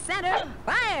possible. comes center.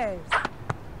 Fires.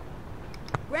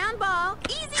 Ground ball.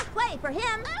 Easy play for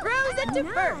him. Throws it to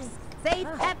first. Safe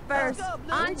at first.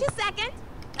 On to second.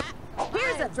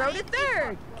 Here's a throw to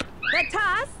third. The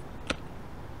toss.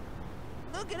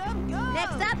 Look at him go.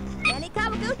 Next up, Danny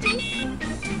Kawaguchi.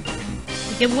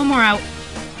 Get one more out.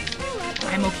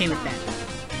 I'm okay with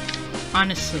that.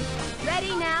 Honestly.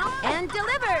 Ready now and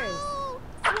delivers.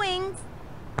 Swings.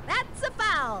 That's a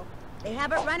foul. They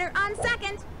have a runner on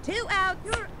second. 2 outs.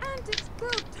 Your antics grow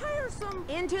tiresome.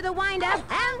 Into the windup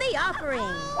and the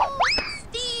offering.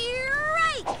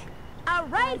 Strike. A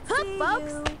right hook,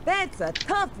 folks. That's a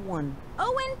tough one.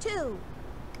 0-2.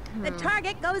 The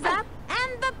target goes up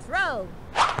and the throw.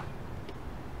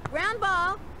 Ground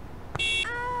ball.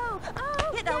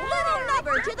 Hit a little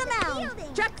number to the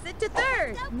mound. Chucks it to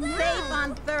third. Safe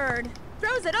on third.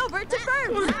 Throws it over to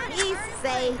first. He's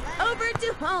safe. Over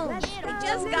to home. They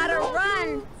just gotta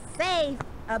run. Safe.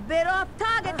 A bit off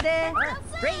target there.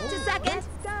 Straight to second.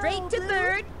 Straight to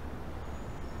third.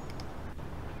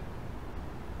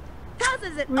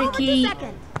 Tosses it over Ricky. to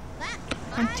second.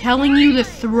 I'm telling you to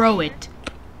throw it.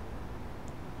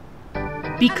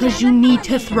 Because you need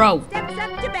to throw. Steps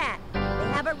up to bat. They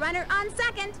have a runner on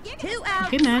second. 2 outs.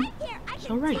 Okay, man. It's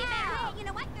alright. Hey, you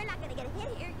know what? You're not gonna get a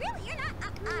hit here. Really, you're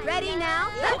not. Ready now?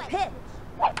 The pitch.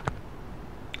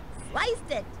 Sliced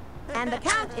it. And the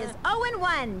count is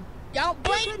 0-1. Don't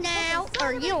blink now,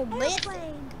 or you'll miss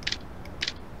it.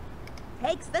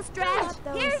 Takes the stretch.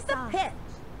 Here's the pitch.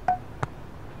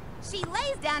 She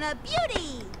lays down a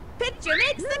beauty. Pitcher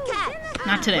makes the catch.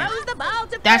 Not today. Throws the ball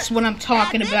to That's first. what I'm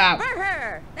talking That's it about. for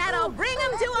her. That'll bring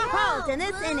him to a halt in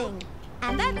this inning.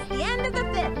 And that's the end of the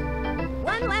 5th.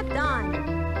 1 left on.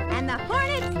 And the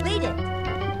Hornets lead it.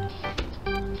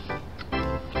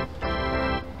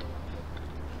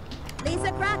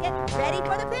 Lisa Crockett, ready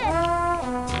for the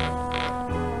pitch.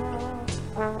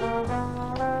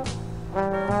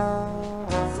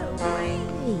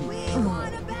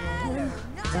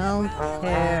 Don't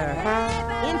care.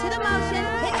 Into the motion,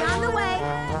 pitch on the way.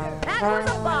 That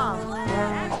was a ball.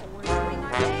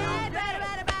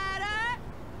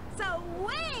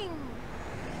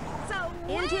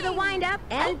 Into the windup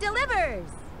and delivers.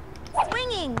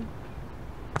 Swinging.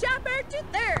 Chopper to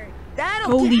third.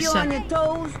 That'll Go, keep Lisa. you on your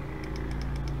toes.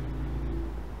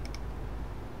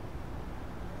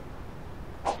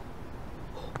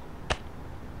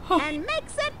 And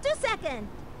makes it to second.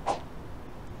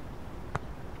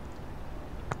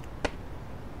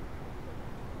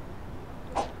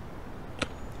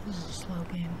 This is a slow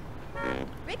game.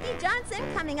 Ricky Johnson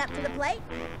coming up to the plate.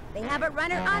 They have a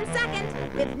runner on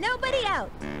second with nobody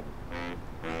out.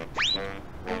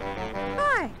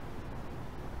 Hard.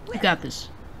 You got this.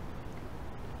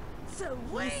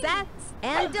 He sets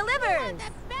and delivers.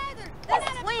 The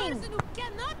swing.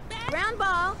 Ground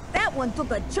ball. That one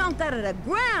took a chunk out of the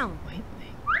ground. Wait.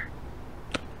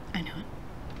 I know it.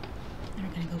 They're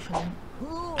not gonna go for that.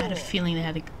 I had a feeling they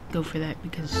had to go for that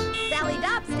because Sally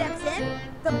Dobbs steps in.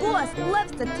 The boss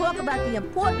loves to talk about the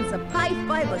importance of high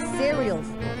fiber cereals.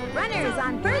 Runners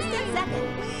on first and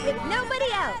second with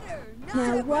nobody out.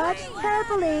 Now watch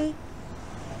carefully.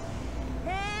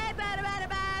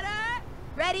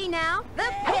 Ready now, the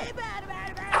pitch.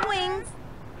 Swings,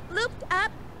 looped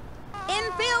up,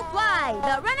 infield fly.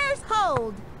 The runners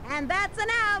hold, and that's an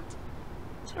out.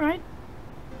 It's all right.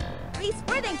 Reese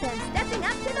Worthington stepping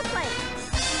up to the plate.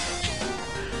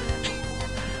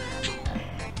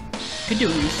 Could do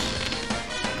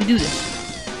this. Could do this.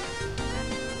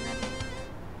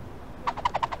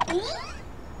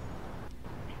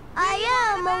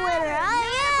 I am a winner.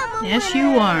 I am a winner. Yes,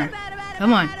 you are.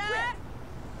 Come on.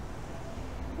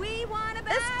 We want a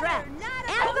batter, strap and the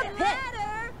pitch.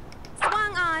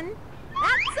 Swung on.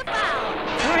 That's a foul.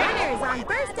 Runners on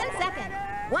first and second.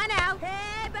 One out.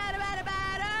 Hey, batter, batter,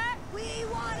 batter. We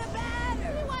want a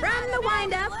batter. From the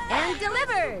windup and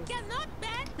delivers.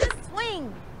 The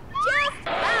swing. Just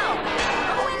foul.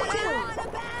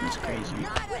 0-2. That's crazy.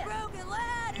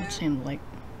 It seemed like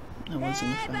that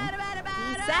wasn't a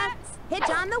foul. He sets. Pitch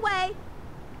on the way.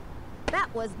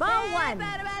 That was ball one.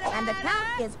 And the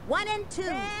count is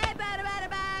 1-2.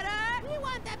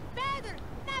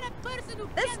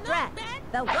 The stretch.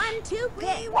 The 1-2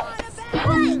 pitch.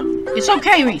 It's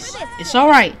okay, Reese. It's all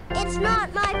right. It's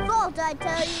not my fault, I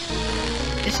tell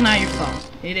you. It's not your fault.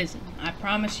 It isn't. I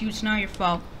promise you, it's not your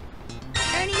fault.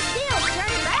 Ernie Steele,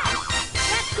 turn back.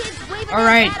 That kid's waving All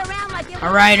right. his bat around like it All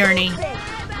was right, a Ernie. pig.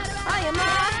 Hiya, Ma.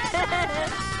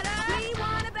 We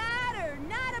want a batter,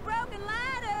 not a broken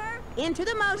ladder. Into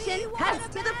the motion, cuts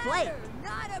to the plate.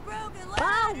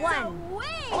 Ball one.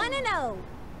 1-0.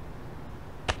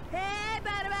 Hey,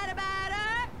 batter, batter,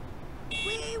 batter.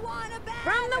 We want a batter.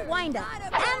 From the windup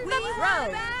and the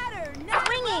throw.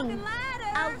 Swinging.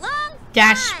 A long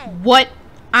That's fly. what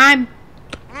I'm.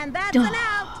 And that's an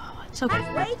out. Oh, it's okay.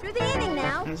 Halfway through the inning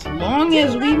now. As long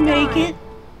as we make it,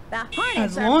 The Hornets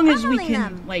as are long as we pummeling can,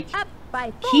 them. like, Up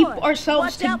by 4. keep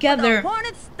ourselves Watch out for together, the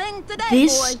Hornets thing today,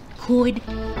 this boys. could be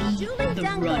Julie the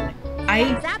Duncan. run.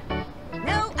 Hands up,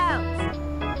 no outs.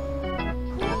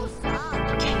 Cool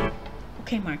song.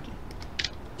 Okay, Marky.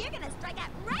 You're gonna strike out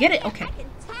right Get it? there, Okay. I can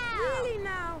tell. Really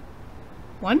now.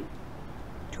 1,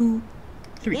 2,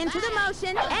 3. Into the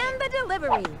motion and the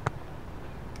delivery.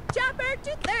 Chopper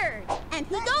to third, and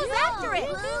he goes after it.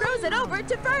 Throws it over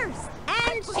to first,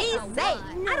 and she's safe.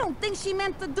 I don't think she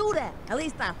meant to do that. At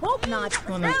least I hope not.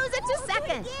 Oh, no. Throws it to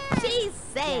second. She's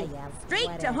safe.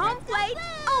 Straight to home plate.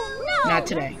 Oh no! Not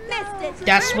today. Missed it.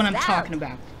 That's what I'm First talking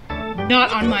out. about.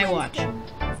 Not on my watch.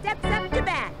 Steps up to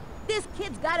bat. This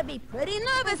kid's gotta be pretty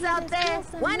nervous out there.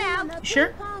 One out.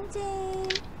 Sure?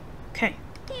 Okay.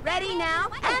 Ready now,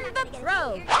 and the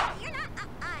throw.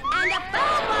 And a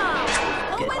foul ball.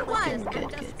 Good, 0-1. good,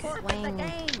 good, good. Swing.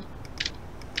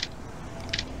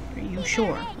 Are you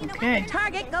sure? Okay.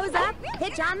 Target goes up.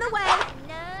 Pitch on the way.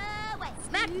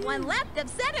 Smack one left of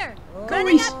center. Go,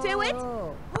 Running Reese. up to it.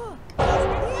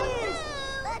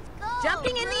 Let's go.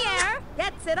 Jumping in the air.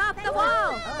 Gets it off the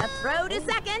wall. A throw to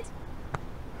second.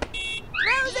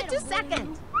 Throws it to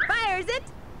second. Fires it.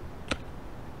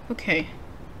 Okay.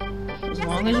 As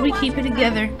long as we keep it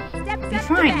together, Steps be up to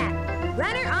fine. bat.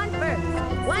 Runner on first.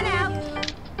 One out.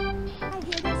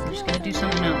 I'm just gonna do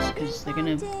something else because they're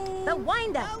gonna The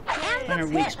windup find and our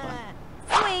the weak pitch. spot.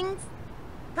 Swings.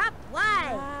 Pop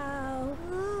fly.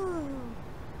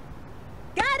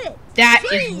 Got it. That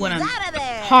is She's what I'm out of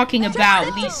there. talking about,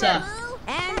 Chopper to Lisa.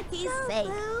 third, and he's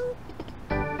safe.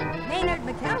 Maynard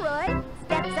McElroy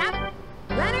steps up.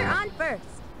 Runner on first.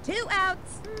 2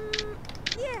 outs.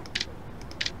 Yeah.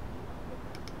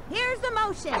 Here's the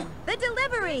motion. The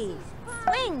delivery.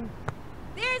 Swing.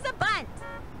 There's a bunt.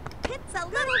 Hits a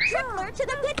little tripler to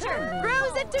the pitcher.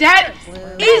 Throws it to That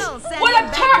first. is They'll send what him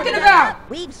I'm back talking to the about. top.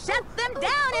 We've shut them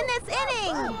down in this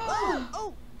inning.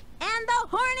 And the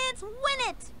Hornets win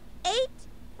it. 8-4.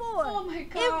 Oh my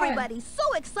God. Everybody's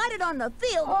so excited on the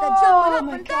field that they're Oh jumping up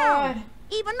my and down. God.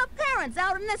 Even the parents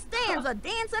out in the stands are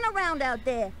dancing around out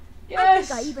there. I Yes.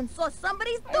 think I even saw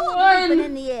somebody's I dog won. leaping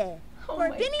in the air. Oh For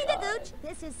my Vinny the God. Gooch,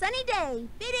 this is Sunny Day,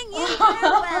 bidding you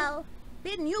farewell.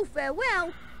 Bidding you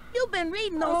farewell? You've been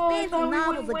reading those Oh, I fancy thought we would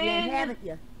novels again, win. haven't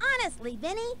you? Honestly,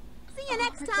 Vinny. See you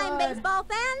next my time, God. baseball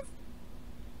fans.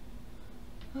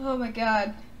 Oh my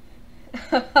God.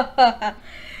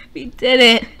 We did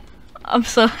it. I'm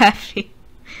so happy.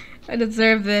 I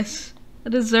deserve this. I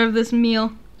deserve this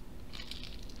meal.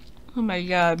 Oh my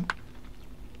God.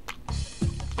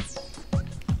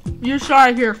 You saw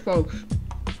it here, folks.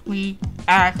 We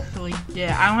actually did.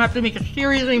 I don't have to make a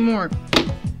series anymore.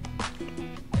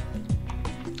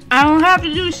 I don't have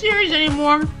to do a series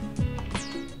anymore.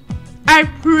 I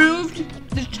proved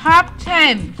the top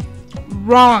 10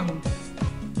 wrong.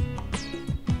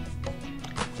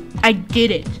 I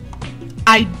did it.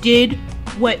 I did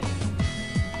what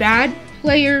bad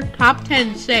player top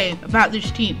 10 say about this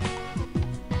team.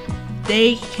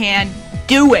 They can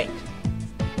do it.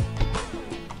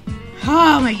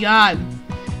 Oh my god.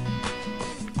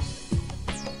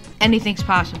 Anything's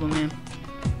possible, man.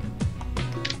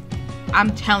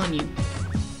 I'm telling you.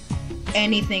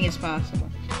 Anything is possible.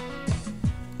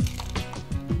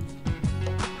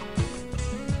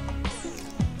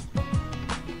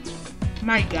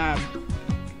 My god.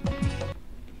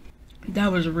 That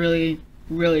was really,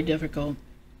 really difficult.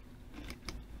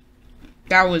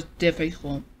 That was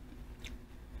difficult.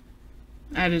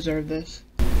 I deserve this.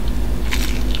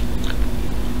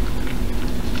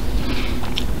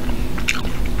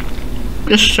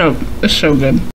 It's so good.